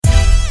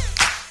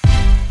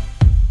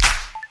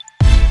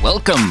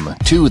Welcome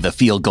to the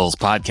Field Gulls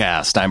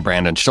Podcast. I'm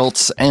Brandon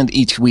Schultz, and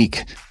each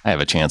week I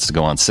have a chance to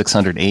go on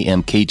 600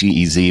 AM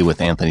KGEZ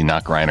with Anthony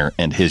Knockreiner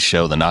and his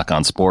show, The Knock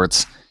on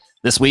Sports.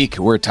 This week,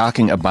 we're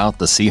talking about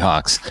the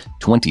Seahawks'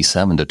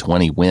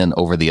 27-20 win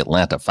over the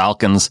Atlanta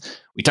Falcons.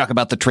 We talk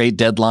about the trade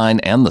deadline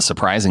and the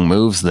surprising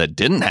moves that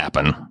didn't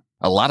happen.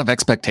 A lot of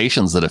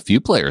expectations that a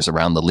few players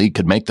around the league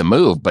could make the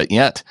move, but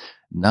yet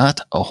not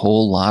a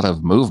whole lot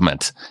of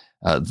movement.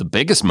 The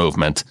biggest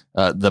movement,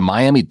 the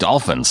Miami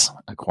Dolphins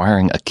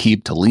acquiring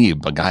Aqib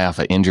Talib, a guy off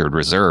an injured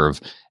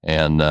reserve,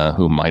 and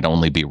who might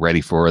only be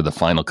ready for the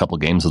final couple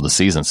games of the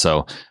season.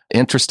 So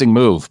interesting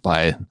move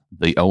by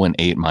the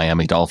 0-8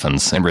 Miami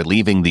Dolphins and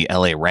relieving the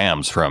LA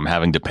Rams from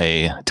having to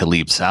pay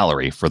Talib's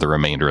salary for the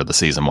remainder of the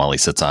season while he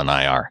sits on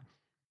IR.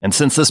 And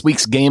since this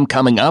week's game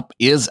coming up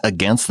is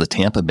against the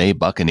Tampa Bay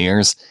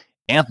Buccaneers,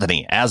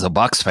 Anthony, as a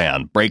Bucs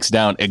fan, breaks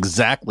down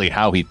exactly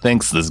how he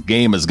thinks this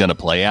game is going to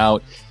play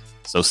out.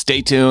 So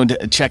stay tuned,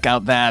 check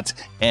out that,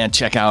 and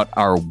check out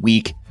our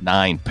Week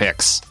 9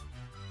 picks.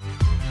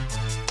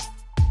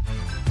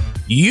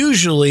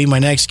 Usually my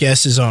next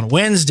guest is on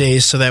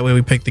Wednesdays, so that way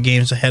we pick the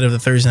games ahead of the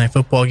Thursday Night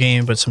Football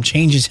game, but some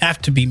changes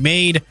have to be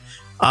made.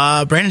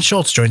 Brandon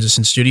Schultz joins us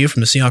in studio from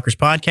the Seahawkers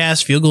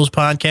Podcast, Field Gulls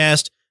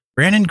Podcast.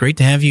 Brandon, great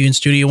to have you in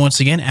studio once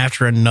again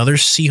after another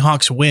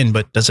Seahawks win,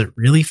 but does it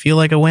really feel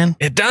like a win?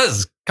 It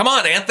does. Come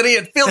on, Anthony.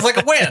 It feels like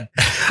a win.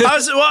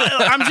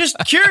 I'm just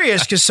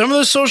curious because some of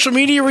the social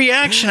media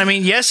reaction, I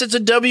mean, yes, it's a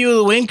W of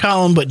the win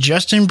column, but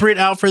Justin Britt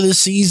out for the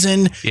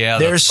season. Yeah,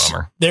 that's a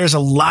bummer. There's a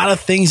lot of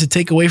things to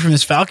take away from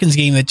this Falcons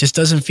game that just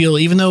doesn't feel,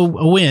 even though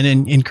a win,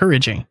 and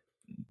encouraging.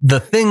 The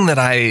thing that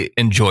I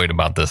enjoyed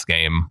about this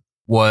game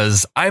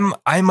was I'm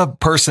a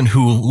person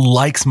who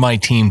likes my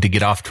team to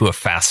get off to a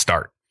fast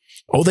start.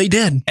 Oh, they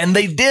did. And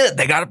they did.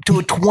 They got up to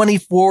a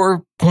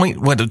 24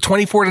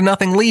 to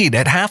nothing lead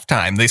at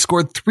halftime. They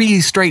scored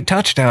 3 straight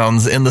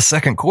touchdowns in the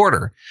second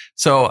quarter.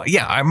 So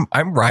yeah,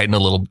 I'm riding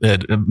a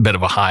bit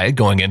of a high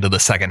going into the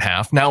second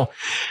half. Now,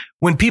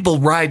 when people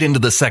ride into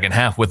the second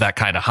half with that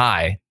kind of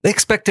high, they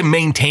expect to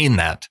maintain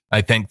that,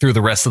 I think, through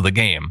the rest of the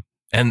game.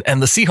 And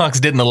the Seahawks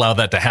didn't allow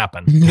that to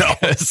happen. No.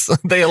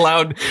 They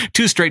allowed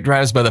 2 straight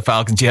drives by the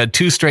Falcons. You had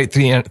 2 straight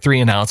three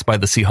and outs by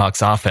the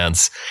Seahawks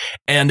offense.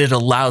 And it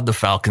allowed the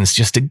Falcons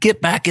just to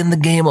get back in the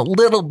game a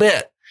little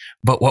bit.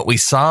 But what we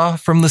saw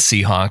from the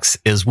Seahawks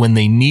is when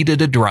they needed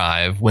a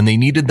drive, when they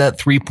needed that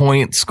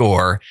 3-point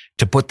score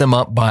to put them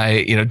up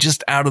by,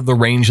 just out of the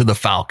range of the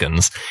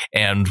Falcons.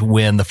 And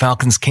when the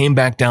Falcons came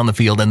back down the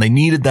field and they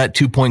needed that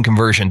 2-point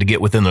conversion to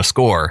get within the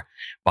score,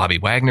 Bobby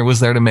Wagner was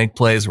there to make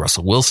plays.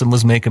 Russell Wilson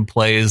was making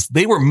plays.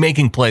 They were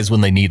making plays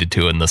when they needed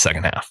to in the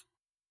second half.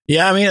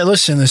 Yeah, I mean,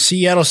 listen, the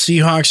Seattle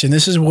Seahawks, and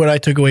this is what I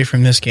took away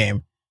from this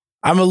game.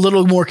 I'm a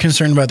little more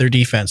concerned about their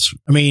defense.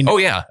 I mean, oh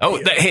yeah.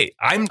 Hey,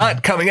 I'm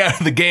not coming out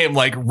of the game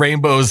like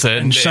rainbows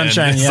and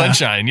sunshine.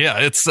 Sunshine. Yeah,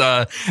 it's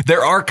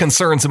there are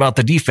concerns about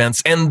the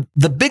defense, and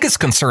the biggest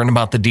concern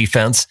about the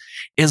defense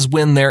is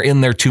when they're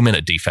in their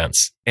 2-minute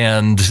defense,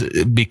 and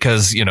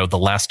because the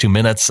last 2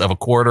 minutes of a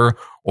quarter,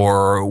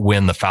 or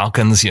when the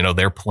Falcons,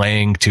 they're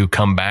playing to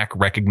come back,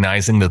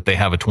 recognizing that they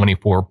have a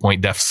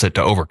 24-point deficit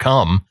to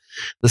overcome.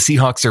 The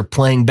Seahawks are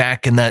playing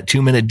back in that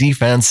 2-minute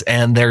defense,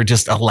 and they're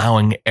just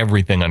allowing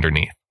everything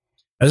underneath.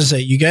 As I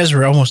say, you guys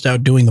were almost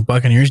outdoing the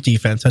Buccaneers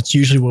defense. That's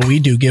usually what we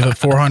do, give up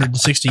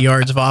 460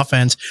 yards of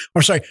offense.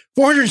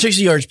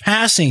 460 yards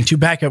passing to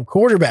backup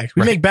quarterbacks.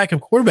 We make backup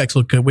quarterbacks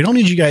look good. We don't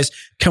need you guys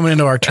coming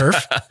into our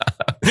turf.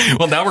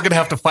 Well, now we're going to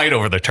have to fight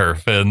over the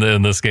turf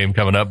in this game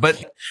coming up.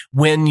 But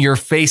when you're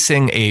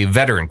facing a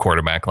veteran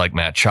quarterback like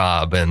Matt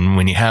Schaub, and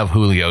when you have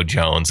Julio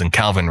Jones and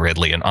Calvin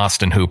Ridley and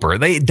Austin Hooper,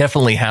 they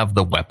definitely have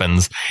the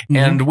weapons. Mm-hmm.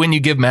 And when you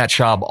give Matt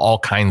Schaub all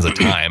kinds of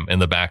time in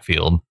the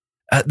backfield,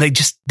 they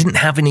just didn't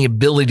have any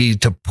ability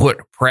to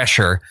put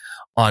pressure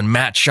on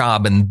Matt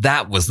Schaub, and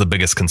that was the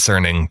biggest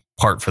concerning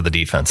part for the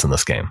defense in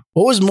this game.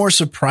 What was more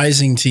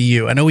surprising to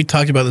you? I know we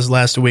talked about this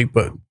last week,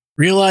 but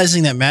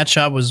realizing that Matt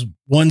Schaub was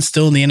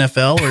still in the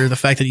NFL, or the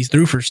fact that he's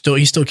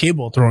still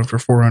capable of throwing for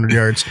 400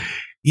 yards.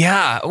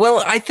 Yeah,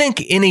 well, I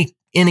think any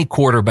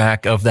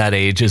quarterback of that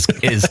age is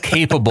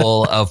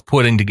capable of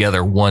putting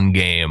together one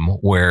game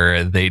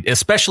where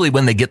especially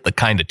when they get the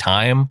kind of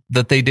time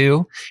that they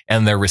do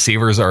and their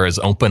receivers are as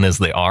open as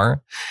they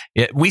are.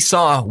 We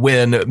saw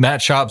when Matt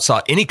Schaub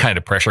saw any kind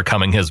of pressure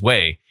coming his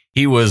way,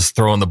 he was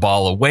throwing the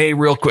ball away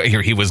real quick.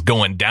 He was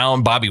going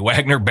down, Bobby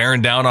Wagner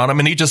bearing down on him,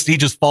 and he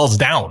just falls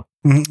down.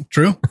 Mm-hmm,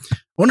 true.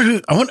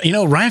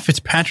 Ryan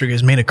Fitzpatrick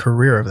has made a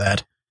career of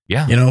that.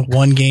 Yeah.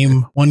 One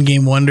game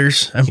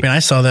wonders. I mean, I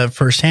saw that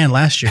firsthand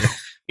last year.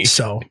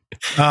 So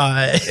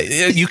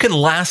you can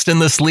last in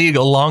this league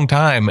a long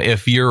time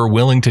if you're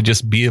willing to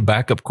just be a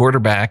backup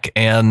quarterback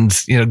and,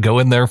 go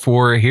in there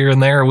for here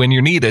and there when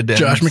you're needed. And,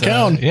 Josh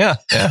McCown. Yeah,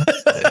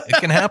 it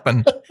can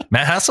happen.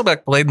 Matt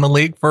Hasselbeck played in the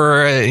league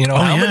for,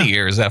 many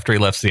years after he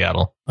left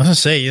Seattle? I was going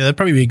to say, that'd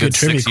probably be a good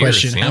trivia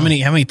question. Yeah.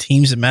 How many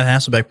teams did Matt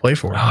Hasselbeck play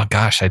for? Oh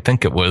gosh, I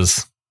think it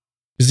was.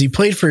 Because he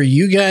played for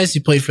you guys, he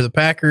played for the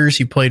Packers,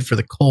 he played for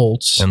the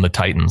Colts and the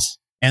Titans.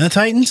 And the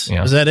Titans?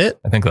 Yeah. Is that it?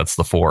 I think that's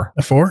the 4.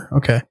 A 4?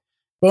 Okay.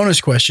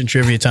 Bonus question,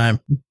 trivia time.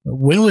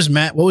 What was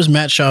Matt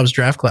Schaub's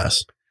draft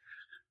class?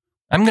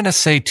 I'm going to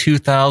say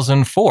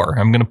 2004.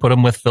 I'm going to put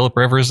him with Phillip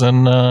Rivers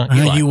and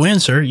Eli. You win,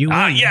 sir. You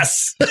win.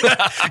 Yes.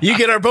 You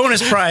get our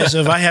bonus prize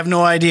of I have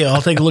no idea.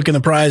 I'll take a look in the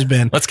prize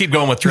bin. Let's keep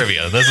going with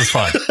trivia. This is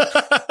fun.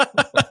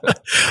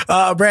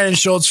 Brandon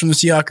Schultz from the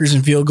Seahawkers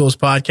and Field Goals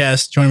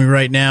podcast joining me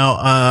right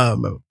now.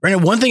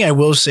 Brandon, one thing I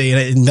will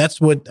say, and that's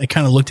what I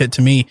kind of looked at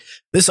to me,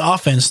 this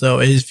offense, though,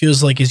 it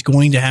feels like it's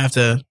going to have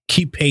to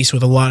keep pace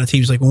with a lot of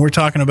teams. Like when we're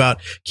talking about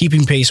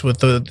keeping pace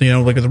with like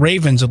the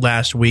Ravens of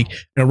last week,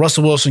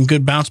 Russell Wilson,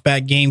 good bounce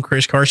back game.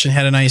 Chris Carson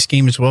had a nice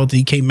game as well.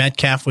 DK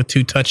Metcalf with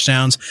 2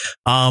 touchdowns.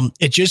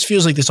 It just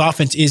feels like this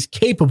offense is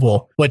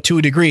capable, but to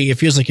a degree, it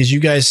feels like as you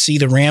guys see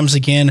the Rams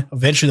again,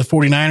 eventually the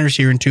 49ers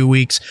here in 2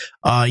 weeks,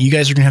 you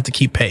guys are going to have to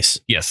keep pace.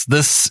 Yes,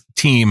 this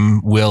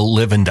team will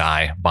live and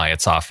die by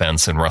its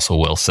offense and Russell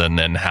Wilson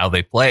and how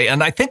they play.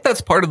 And I think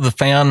that's part of the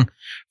fan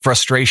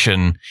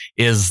frustration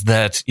is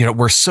that,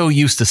 we're so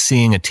used to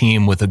seeing a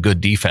team with a good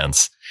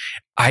defense.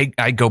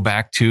 I go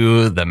back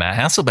to the Matt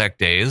Hasselbeck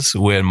days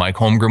when Mike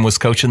Holmgren was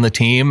coaching the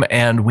team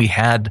and we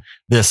had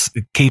this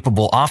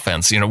capable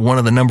offense, one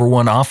of the number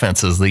 1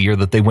 offenses the year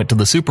that they went to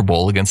the Super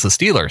Bowl against the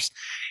Steelers.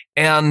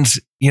 And,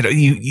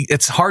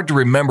 it's hard to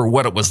remember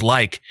what it was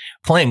like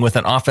playing with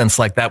an offense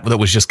like that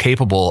was just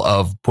capable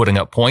of putting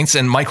up points.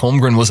 And Mike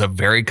Holmgren was a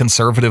very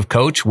conservative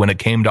coach when it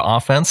came to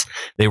offense.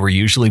 They were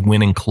usually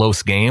winning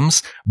close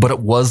games, but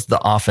it was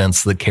the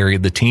offense that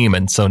carried the team.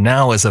 And so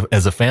now as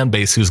a fan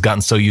base who's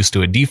gotten so used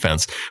to a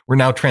defense, we're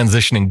now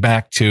transitioning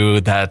back to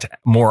that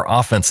more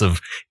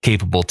offensive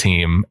capable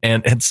team.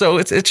 And so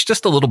it's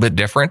just a little bit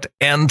different.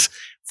 And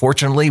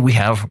fortunately, we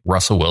have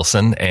Russell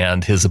Wilson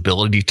and his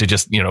ability to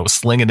just,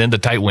 sling it into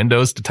tight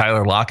windows to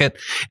Tyler Lockett.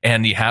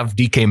 And you have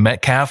DK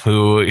Metcalf,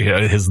 who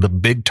is the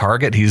big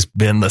target. He's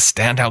been the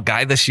standout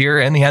guy this year,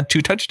 and he had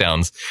 2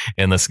 touchdowns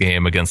in this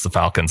game against the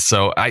Falcons.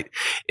 So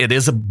it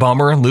is a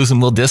bummer losing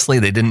Will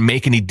Dissly. They didn't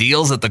make any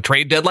deals at the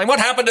trade deadline. What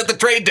happened at the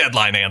trade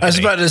deadline, Anthony? I was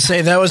about to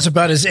say that was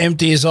about as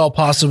empty as all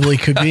possibly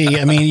could be.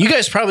 I mean, you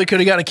guys probably could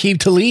have got Aqib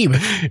Talib.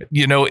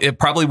 It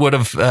probably would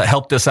have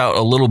helped us out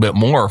a little bit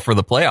more for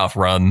the playoff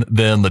run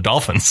than the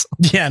Dolphins.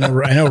 Yeah,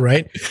 I know,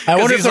 right? I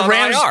wonder if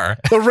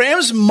the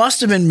Rams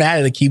must have been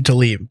mad at Aqib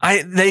Talib.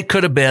 They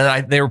could have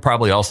been. They were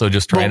probably also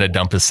just trying to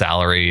dump his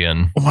salary.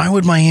 And why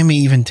would Miami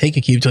even take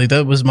Aqib Talib?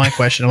 That was my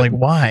question. I'm like,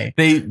 why?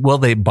 They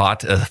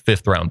bought a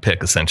 5th round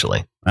pick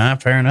essentially.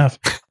 Fair enough.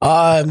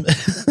 Brandon,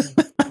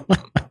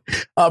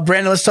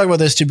 let's talk about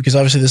this too, because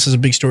obviously this is a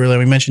big storyline.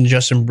 We mentioned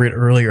Justin Britt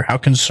earlier. How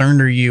concerned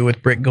are you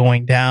with Britt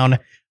going down?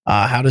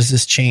 How does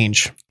this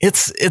change?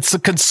 It's a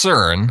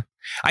concern.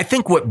 I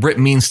think what Britt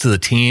means to the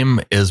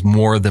team is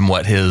more than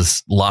what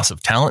his loss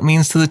of talent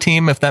means to the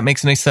team, if that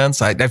makes any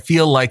sense. I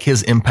feel like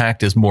his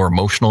impact is more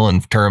emotional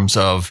in terms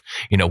of,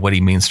 what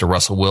he means to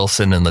Russell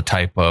Wilson and the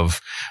type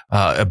of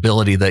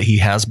ability that he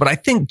has. But I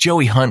think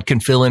Joey Hunt can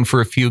fill in for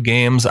a few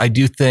games. I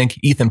do think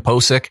Ethan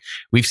Posick,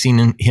 we've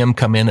seen him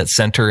come in at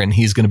center and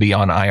he's going to be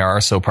on IR.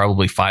 So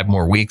probably 5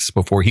 more weeks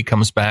before he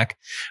comes back.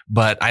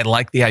 But I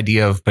like the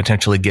idea of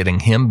potentially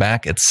getting him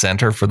back at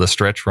center for the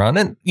stretch run.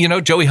 And,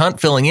 Joey Hunt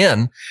filling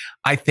in,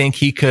 I think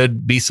he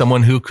could be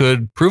someone who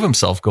could prove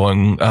himself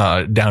going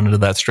down into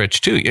that stretch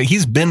too.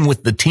 He's been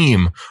with the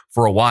team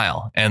for a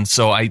while. And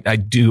so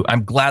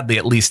I'm glad they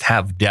at least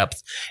have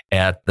depth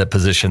at the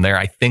position there.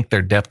 I think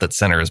their depth at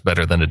center is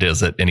better than it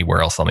is at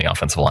anywhere else on the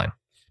offensive line.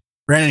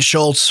 Brandon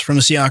Schultz from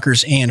the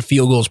Seahawkers and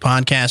Field Goals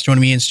podcast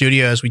joining me in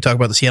studio as we talk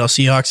about the Seattle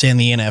Seahawks and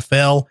the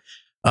NFL.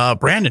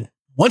 Brandon,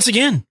 once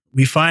again,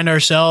 we find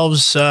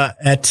ourselves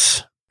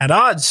at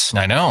odds.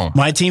 I know.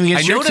 My team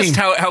against your team. I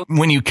noticed how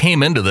when you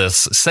came into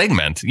this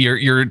segment,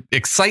 your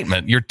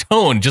excitement, your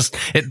tone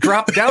it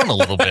dropped down a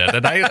little bit.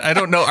 And I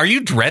don't know. Are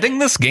you dreading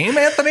this game,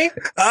 Anthony?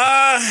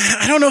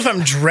 I don't know if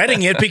I'm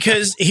dreading it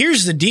because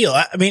here's the deal.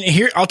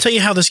 I'll tell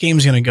you how this game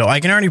is going to go. I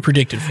can already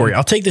predict it for you.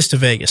 I'll take this to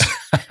Vegas.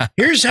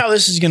 Here's how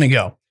this is going to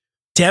go.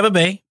 Tampa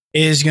Bay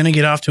is going to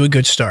get off to a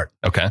good start.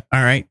 Okay.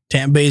 All right.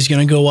 Tampa Bay is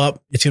going to go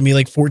up. It's going to be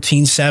like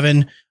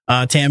 14-7.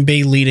 Tampa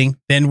Bay leading.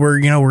 Then we're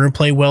going to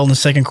play well in the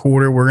second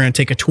quarter. We're going to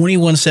take a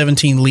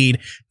 21-17 lead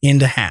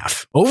into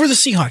half over the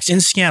Seahawks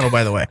in Seattle,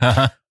 by the way.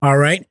 All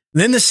right.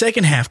 Then the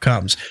second half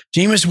comes.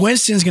 Jameis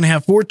Winston's going to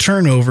have 4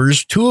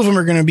 turnovers. 2 of them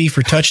are going to be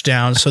for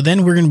touchdowns. So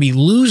then we're going to be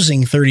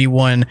losing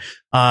 31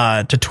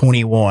 to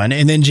 21.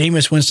 And then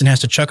Jameis Winston has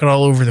to chuck it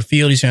all over the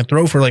field. He's going to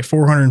throw for like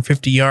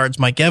 450 yards.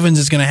 Mike Evans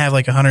is going to have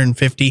like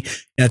 150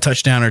 and a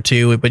touchdown or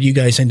 2. But you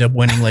guys end up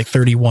winning like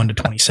 31 to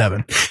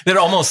 27. It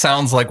almost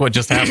sounds like what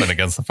just happened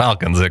against the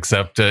Falcons,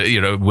 except,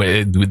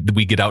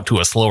 we get out to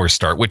a slower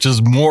start, which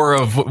is more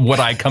of what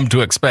I come to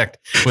expect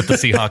with the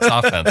Seahawks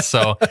offense.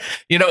 So,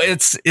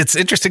 it's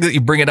interesting that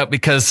you bring it up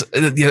because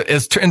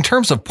in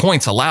terms of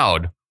points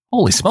allowed,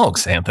 holy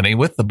smokes, Anthony,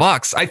 with the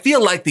Bucs, I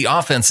feel like the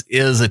offense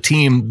is a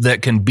team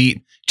that can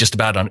beat just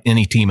about on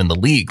any team in the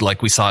league,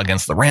 like we saw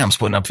against the Rams,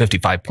 putting up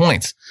 55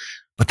 points.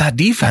 But that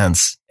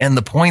defense and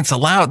the points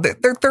allowed,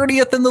 they're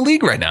 30th in the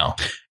league right now.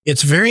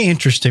 it's very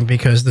interesting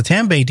because the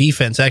Tampa Bay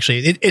defense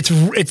actually,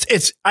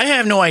 it's. I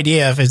have no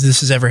idea if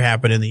this has ever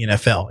happened in the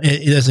NFL.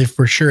 It is a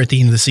for sure at the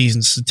end of the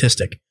season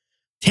statistic.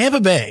 Tampa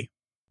Bay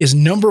is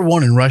number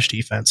 1 in rush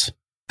defense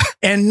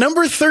and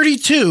number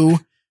 32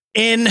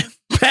 in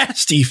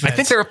pass defense. I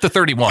think they're up to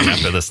 31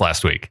 after this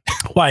last week.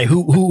 Why?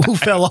 Who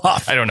fell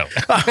off? I don't know.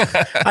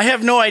 I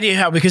have no idea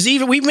how, because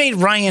even we made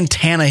Ryan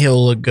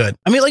Tannehill look good.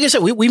 I mean, like I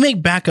said, we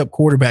make backup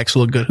quarterbacks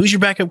look good. Who's your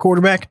backup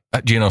quarterback?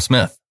 Geno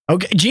Smith.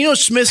 Okay, Geno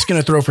Smith's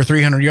going to throw for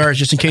 300 yards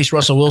just in case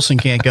Russell Wilson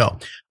can't go.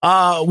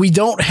 We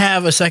don't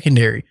have a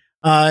secondary.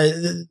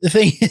 The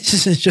thing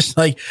is, it's just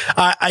like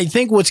I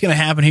think what's going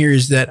to happen here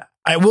is that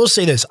I will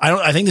say this.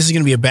 I think this is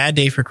going to be a bad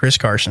day for Chris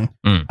Carson.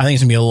 I think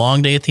it's going to be a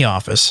long day at the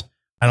office.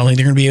 I don't think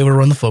they're going to be able to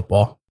run the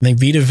football. I think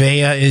Vita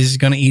Vea is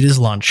going to eat his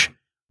lunch.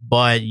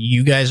 But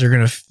you guys are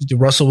going to,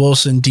 Russell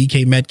Wilson,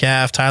 DK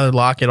Metcalf, Tyler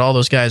Lockett, all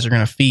those guys are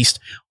going to feast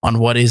on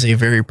what is a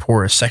very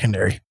porous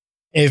secondary.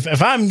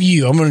 If I'm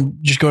you, I'm going to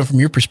just go from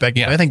your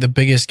perspective. Yeah. I think the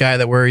biggest guy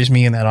that worries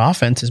me in that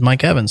offense is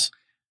Mike Evans.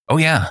 Oh,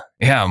 yeah.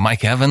 Yeah,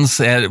 Mike Evans.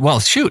 Well,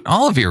 shoot,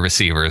 all of your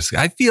receivers.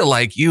 I feel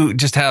like you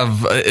just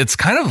have, it's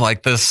kind of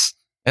like this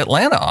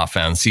Atlanta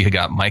offense. You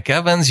got Mike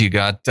Evans. You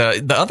got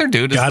the other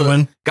dude.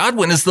 Godwin.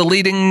 Godwin is the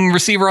leading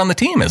receiver on the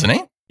team, isn't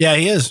he? Yeah,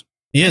 he is.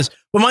 He is.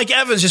 But Mike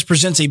Evans just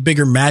presents a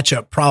bigger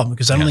matchup problem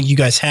because I don't think you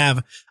guys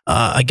have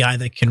a guy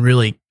that can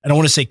really, I don't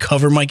want to say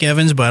cover Mike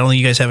Evans, but I don't think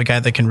you guys have a guy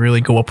that can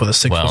really go up with a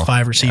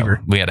 6'5" receiver.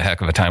 Yeah, we had a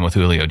heck of a time with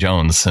Julio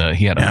Jones.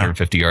 He had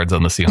 150 yards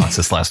on the Seahawks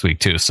this last week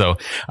too. So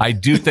I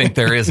do think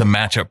there is a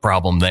matchup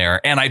problem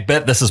there. And I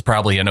bet this is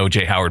probably an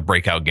OJ Howard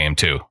breakout game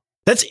too.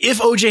 That's if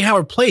OJ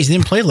Howard plays. He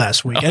didn't play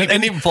last week. He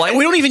didn't even play?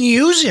 We don't even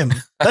use him.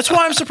 That's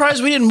why I'm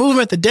surprised we didn't move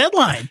him at the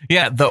deadline.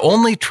 Yeah, the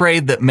only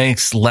trade that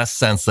makes less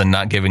sense than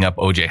not giving up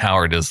OJ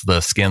Howard is the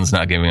Skins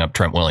not giving up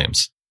Trent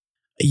Williams.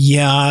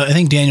 Yeah, I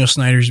think Daniel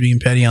Snyder's being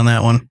petty on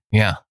that one.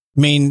 Yeah.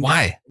 I mean,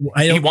 why?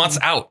 He wants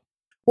out.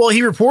 Well,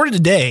 he reported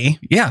today.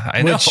 Yeah,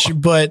 I know.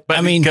 But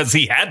I mean, because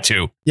he had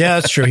to. Yeah,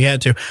 that's true. He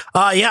had to.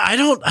 Yeah, I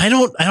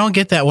don't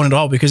get that one at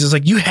all because it's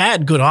like you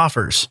had good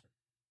offers.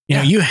 You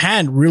know, you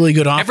had really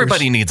good offers.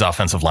 Everybody needs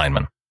offensive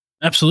linemen.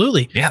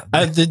 Absolutely. Yeah.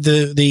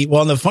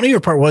 The funnier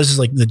part was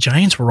like the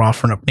Giants were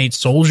offering up Nate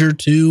Soldier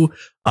too.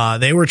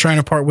 They were trying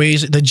to part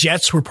ways. The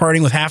Jets were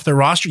parting with half their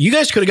roster. You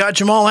guys could have got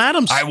Jamal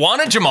Adams. I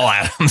wanted Jamal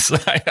Adams.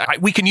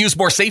 We can use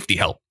more safety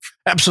help.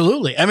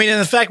 Absolutely. I mean, and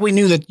the fact we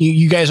knew that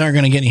you guys aren't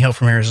going to get any help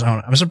from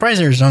Arizona. I'm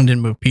surprised Arizona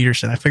didn't move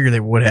Peterson. I figured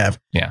they would have,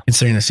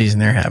 considering the season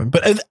they're having.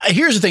 But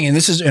here's the thing,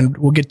 and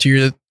we'll get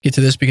to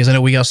this because I know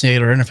we also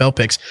need our NFL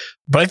picks.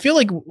 But I feel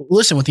like,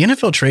 listen, with the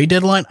NFL trade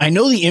deadline, I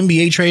know the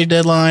NBA trade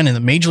deadline and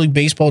the Major League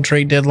Baseball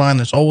trade deadline,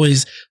 there's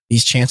always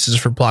these chances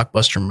for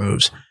blockbuster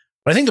moves.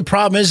 But I think the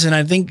problem is, and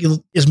I think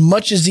as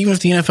much as even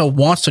if the NFL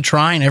wants to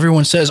try and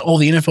everyone says, oh,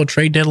 the NFL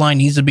trade deadline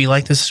needs to be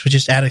like this, would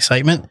just add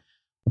excitement.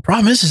 The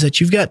problem is that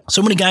you've got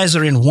so many guys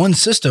that are in one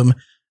system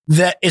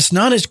that it's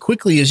not as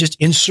quickly as just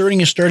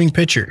inserting a starting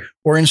pitcher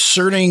or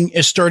inserting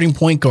a starting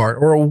point guard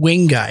or a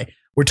wing guy.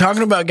 We're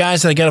talking about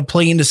guys that got to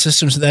play into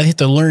systems that have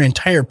to learn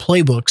entire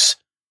playbooks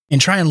and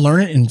try and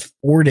learn it in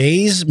 4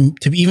 days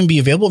to even be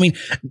available. I mean,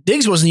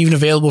 Diggs wasn't even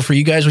available for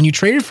you guys when you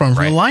traded for him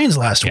from the Lions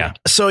last week.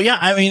 So,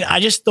 I mean, I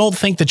just don't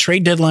think the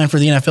trade deadline for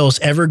the NFL is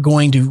ever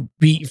going to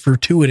be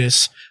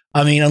fortuitous.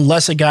 I mean,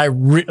 unless a guy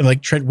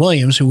like Trent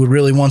Williams, who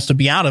really wants to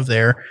be out of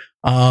there,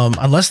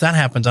 unless that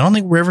happens, I don't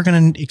think we're ever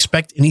going to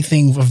expect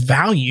anything of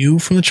value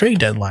from the trade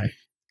deadline.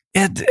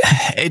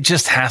 It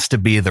just has to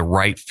be the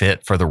right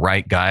fit for the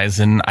right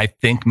guys. And I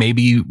think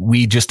maybe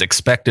we just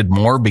expected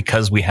more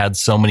because we had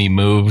so many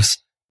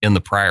moves in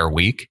the prior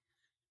week.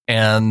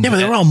 And but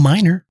they were all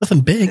minor,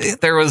 nothing big.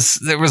 There was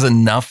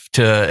enough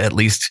to at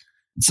least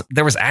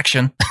there was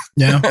action.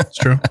 Yeah, that's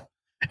true.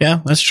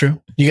 Yeah, that's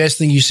true. You guys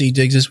think you see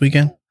Diggs this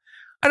weekend?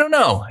 I don't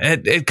know.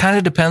 It kind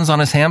of depends on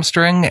his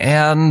hamstring,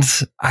 and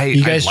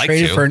you guys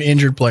traded for an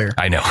injured player.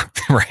 I know,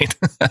 right?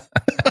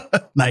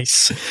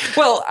 Nice.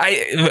 Well,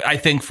 I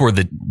think for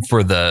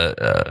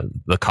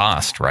the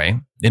cost, right?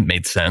 It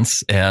made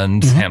sense,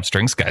 and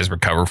hamstrings, guys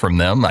recover from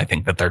them. I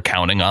think that they're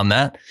counting on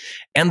that,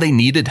 and they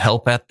needed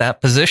help at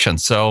that position.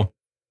 So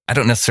I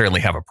don't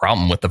necessarily have a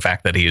problem with the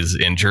fact that he is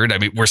injured. I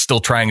mean, we're still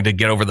trying to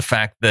get over the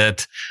fact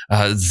that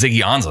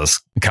Ziggy Ansah's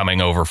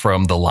coming over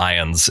from the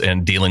Lions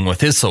and dealing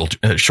with his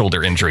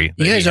shoulder injury.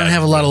 You guys don't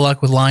have a lot of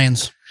luck with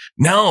Lions.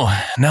 No,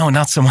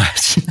 not so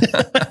much.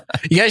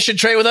 You guys should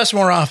trade with us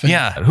more often.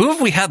 Yeah. Who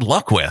have we had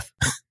luck with?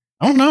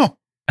 I don't know.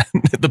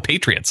 The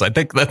Patriots. I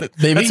think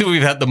that's who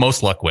we've had the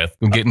most luck with.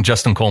 We're getting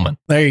Justin Coleman.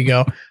 There you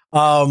go.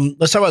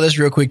 Let's talk about this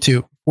real quick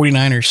too.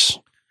 49ers.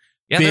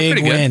 Yeah,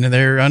 big win.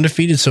 They're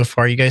undefeated so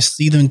far. You guys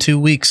see them in 2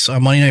 weeks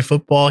on Monday Night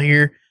Football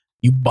here.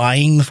 You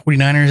buying the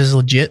 49ers is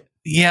legit?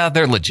 Yeah,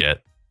 they're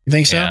legit. You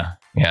think so?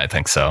 Yeah, I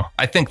think so.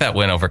 I think that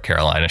win over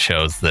Carolina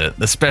shows that,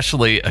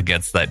 especially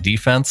against that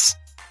defense,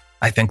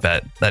 I think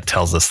that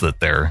tells us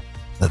that they're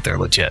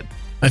legit.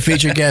 My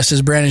featured guest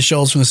is Brandon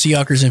Schultz from the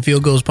Seahawkers and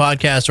Field Goals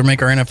podcast. We'll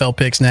make our NFL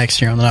picks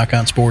next here on the Knock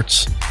On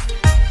Sports.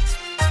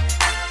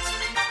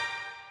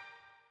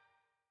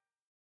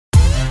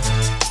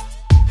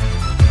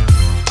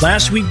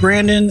 Last week,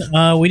 Brandon,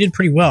 we did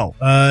pretty well.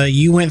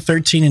 You went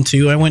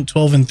 13-2. I went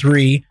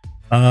 12-3.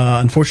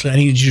 Unfortunately,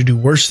 I needed you to do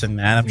worse than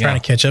that. I'm trying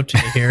to catch up to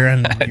you here,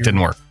 and it didn't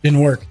work. Didn't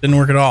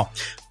work at all.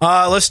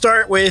 Let's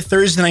start with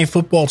Thursday Night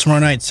Football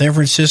tomorrow night. San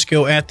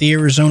Francisco at the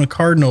Arizona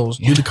Cardinals.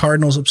 Do the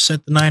Cardinals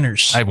upset the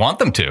Niners? I want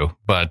them to,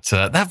 but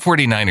that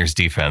 49ers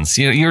defense,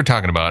 you were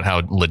talking about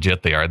how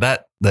legit they are.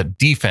 That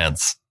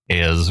defense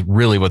is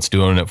really what's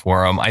doing it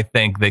for them. I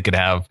think they could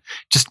have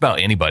just about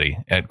anybody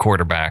at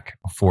quarterback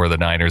for the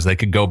Niners. They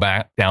could go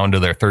back down to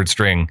their third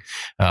string,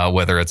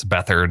 whether it's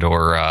Beathard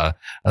or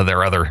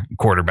their other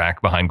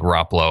quarterback behind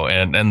Garoppolo,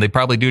 and they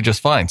probably do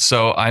just fine.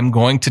 So I'm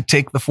going to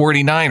take the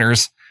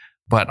 49ers,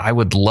 but I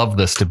would love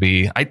this to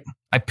be...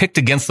 I picked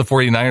against the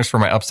 49ers for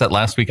my upset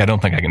last week. I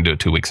don't think I can do it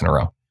 2 weeks in a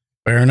row.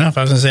 Fair enough.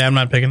 I was going to say I'm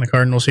not picking the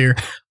Cardinals here.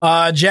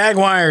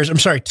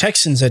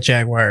 Texans at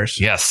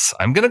Jaguars. Yes,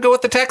 I'm going to go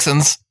with the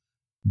Texans.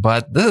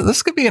 But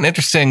this could be an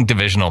interesting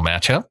divisional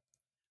matchup.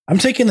 I'm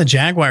taking the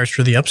Jaguars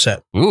for the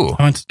upset. Ooh.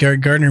 I went to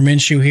Gardner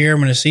Minshew here. I'm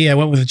going to see. I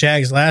went with the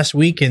Jags last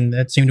week, and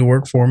that seemed to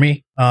work for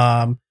me. So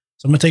I'm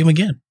going to take them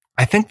again.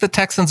 I think the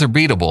Texans are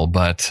beatable,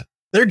 but...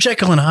 They're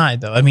Jekyll and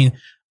Hyde, though. I mean,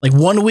 like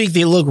 1 week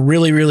they look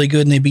really, really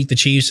good, and they beat the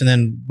Chiefs, and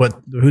then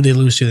who they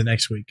lose to the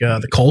next week?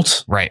 The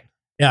Colts? Right.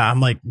 Yeah, I'm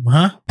like,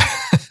 huh?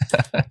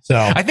 So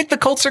I think the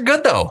Colts are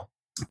good, though.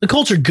 The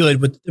Colts are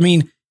good, but I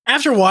mean...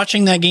 After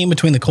watching that game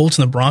between the Colts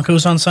and the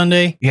Broncos on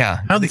Sunday,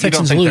 how the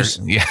Texans lose?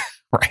 Yeah,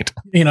 right.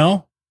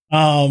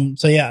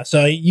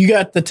 So you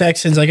got the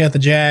Texans, I got the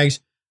Jags.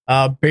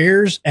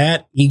 Bears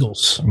at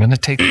Eagles. I'm going to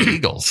take the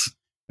Eagles.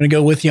 I'm going to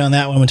go with you on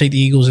that one. I'm going to take the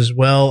Eagles as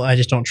well. I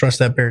just don't trust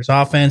that Bears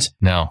offense.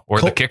 No,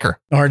 or the kicker.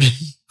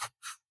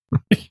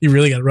 You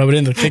really got to rub it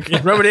in.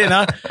 Rub it in,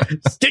 huh?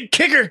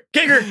 Kicker.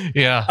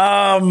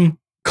 Yeah.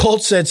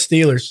 Colts at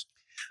Steelers.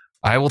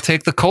 I will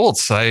take the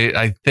Colts.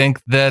 I think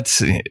that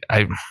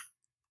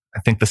I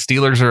think the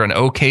Steelers are an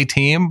okay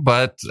team,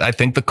 but I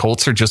think the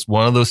Colts are just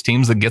one of those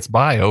teams that gets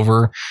by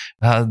over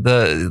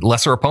the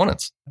lesser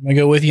opponents. I'm going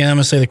to go with you, and I'm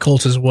going to say the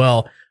Colts as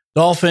well.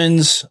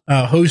 Dolphins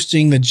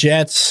hosting the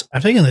Jets.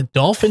 I'm taking the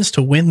Dolphins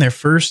to win their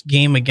first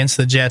game against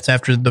the Jets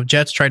after the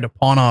Jets tried to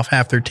pawn off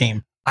half their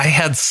team. I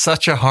had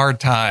such a hard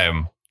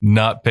time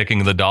not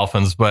picking the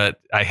Dolphins,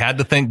 but I had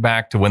to think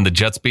back to when the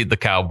Jets beat the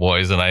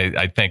Cowboys, and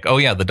I think, oh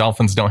yeah, the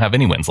Dolphins don't have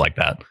any wins like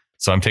that.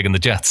 So I'm taking the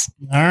Jets.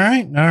 All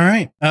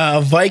right.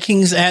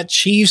 Vikings at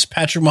Chiefs.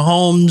 Patrick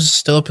Mahomes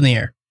still up in the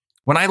air.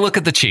 When I look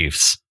at the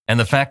Chiefs and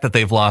the fact that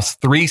they've lost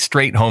 3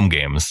 straight home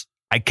games,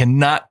 I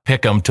cannot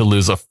pick them to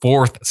lose a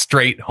 4th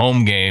straight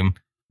home game,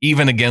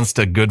 even against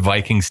a good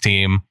Vikings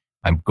team.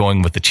 I'm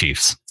going with the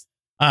Chiefs.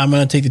 I'm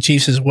going to take the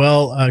Chiefs as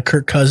well.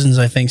 Kirk Cousins,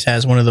 I think,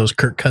 has one of those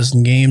Kirk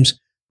Cousin games.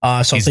 So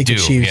I'll take the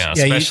Chiefs. Yeah,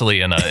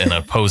 especially in an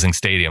opposing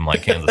stadium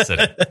like Kansas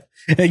City.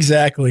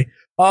 Exactly.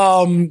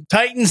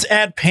 Titans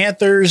at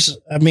Panthers.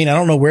 I mean, I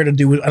don't know what to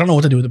do with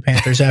the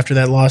Panthers after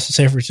that loss to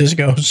San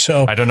Francisco.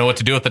 So I don't know what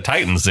to do with the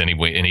Titans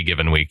any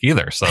given week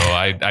either. So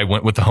I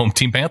went with the home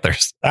team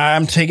Panthers.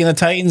 I'm taking the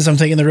Titans. I'm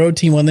taking the road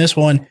team on this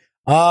one.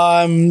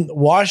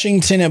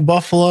 Washington at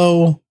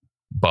Buffalo.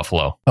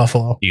 Buffalo.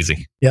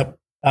 Easy. Yep.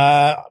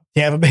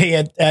 Tampa Bay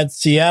at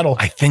Seattle.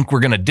 I think we're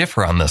going to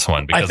differ on this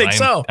one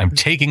because I'm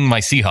taking my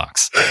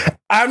Seahawks.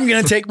 I'm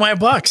going to take my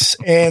Bucks.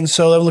 And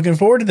so I'm looking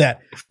forward to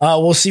that.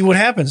 We'll see what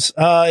happens.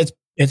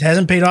 It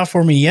hasn't paid off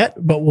for me yet,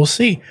 but we'll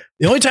see.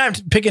 The only time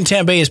picking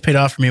Tampa Bay has paid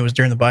off for me was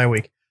during the bye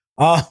week.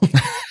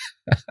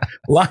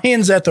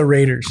 Lions at the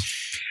Raiders.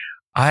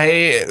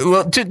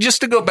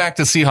 Just to go back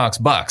to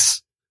Seahawks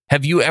Bucks,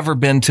 have you ever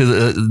been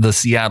to the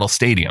Seattle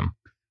Stadium?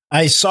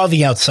 I saw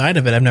the outside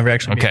of it. I've never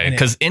actually been in it.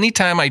 Because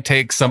anytime I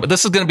take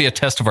this is going to be a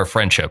test of our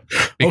friendship.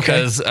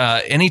 Because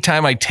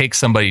anytime I take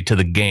somebody to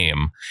the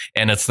game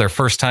and it's their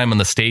first time in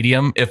the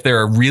stadium, if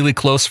they're a really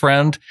close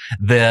friend,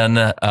 then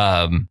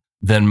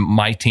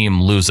my team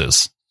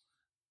loses.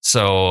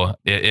 So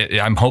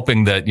I'm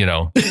hoping that,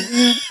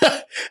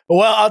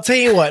 Well, I'll tell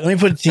you what. Let me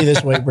put it to you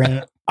this way,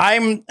 Brandon.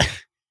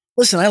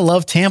 Listen, I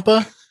love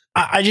Tampa.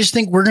 I just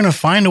think we're going to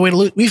find a way to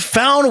lose. We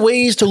found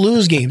ways to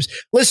lose games.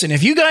 Listen,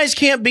 if you guys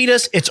can't beat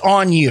us, it's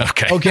on you.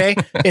 Okay?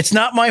 It's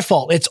not my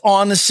fault. It's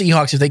on the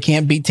Seahawks if they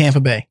can't beat Tampa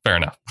Bay. Fair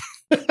enough.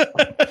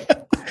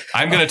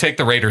 I'm going to take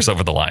the Raiders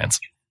over the Lions.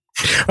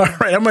 All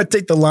right, I'm going to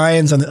take the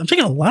Lions. I'm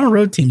taking a lot of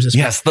road teams this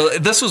week. Yes,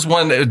 this was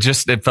one.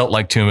 It felt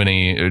like too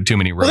many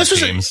road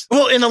teams.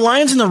 And the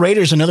Lions and the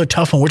Raiders, another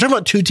tough one. We're talking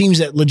about two teams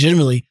that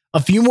legitimately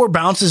a few more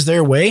bounces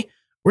their way.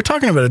 We're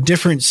talking about a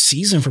different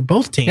season for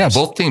both teams. Yeah,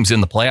 both teams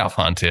in the playoff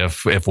hunt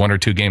if 1 or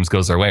 2 games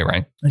goes their way,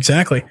 right?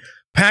 Exactly.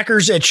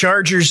 Packers at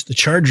Chargers. The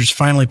Chargers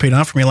finally paid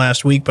off for me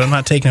last week, but I'm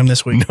not taking them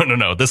this week.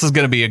 No. This is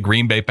going to be a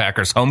Green Bay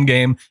Packers home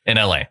game in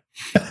LA.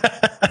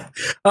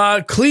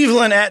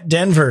 Cleveland at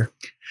Denver.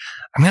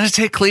 I'm going to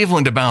take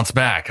Cleveland to bounce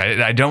back.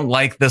 I don't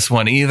like this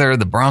one either.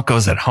 The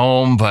Broncos at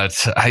home,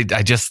 but I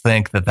just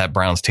think that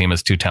Browns team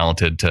is too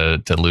talented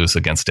to lose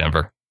against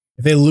Denver.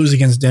 If they lose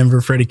against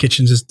Denver, Freddie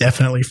Kitchens is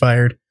definitely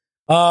fired.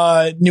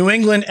 New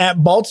England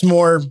at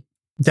Baltimore.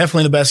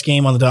 Definitely the best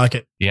game on the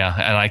docket. Yeah,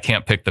 and I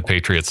can't pick the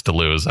Patriots to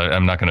lose.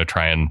 I'm not going to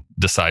try and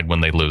decide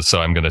when they lose,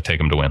 so I'm going to take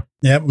them to win.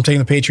 Yep, I'm taking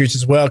the Patriots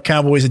as well.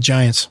 Cowboys at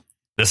Giants.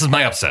 This is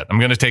my upset. I'm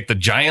going to take the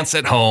Giants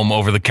at home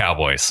over the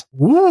Cowboys.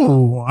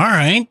 Ooh, all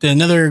right.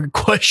 Another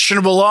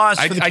questionable loss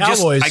for the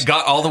Cowboys. I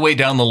got all the way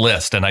down the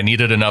list, and I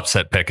needed an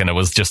upset pick, and it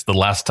was just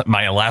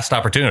my last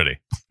opportunity.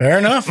 Fair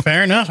enough.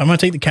 I'm going to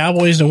take the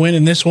Cowboys to win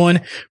in this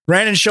one.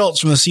 Brandon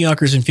Schultz from the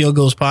Seahawkers and Field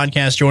Goals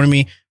podcast joining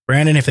me.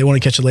 Brandon, if they want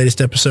to catch the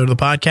latest episode of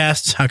the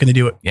podcast, how can they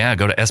do it? Yeah,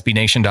 go to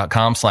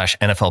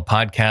sbnation.com/NFL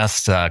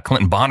podcast.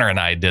 Clinton Bonner and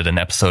I did an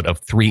episode of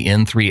 3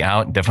 In, 3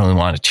 Out. Definitely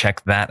want to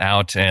check that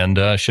out. And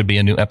should be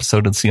a new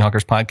episode of the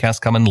Seahawkers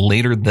podcast coming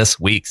later this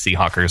week.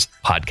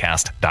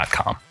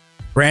 Seahawkerspodcast.com.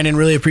 Brandon,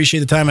 really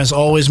appreciate the time as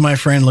always, my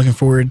friend. Looking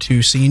forward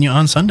to seeing you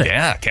on Sunday.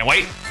 Yeah, can't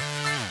wait.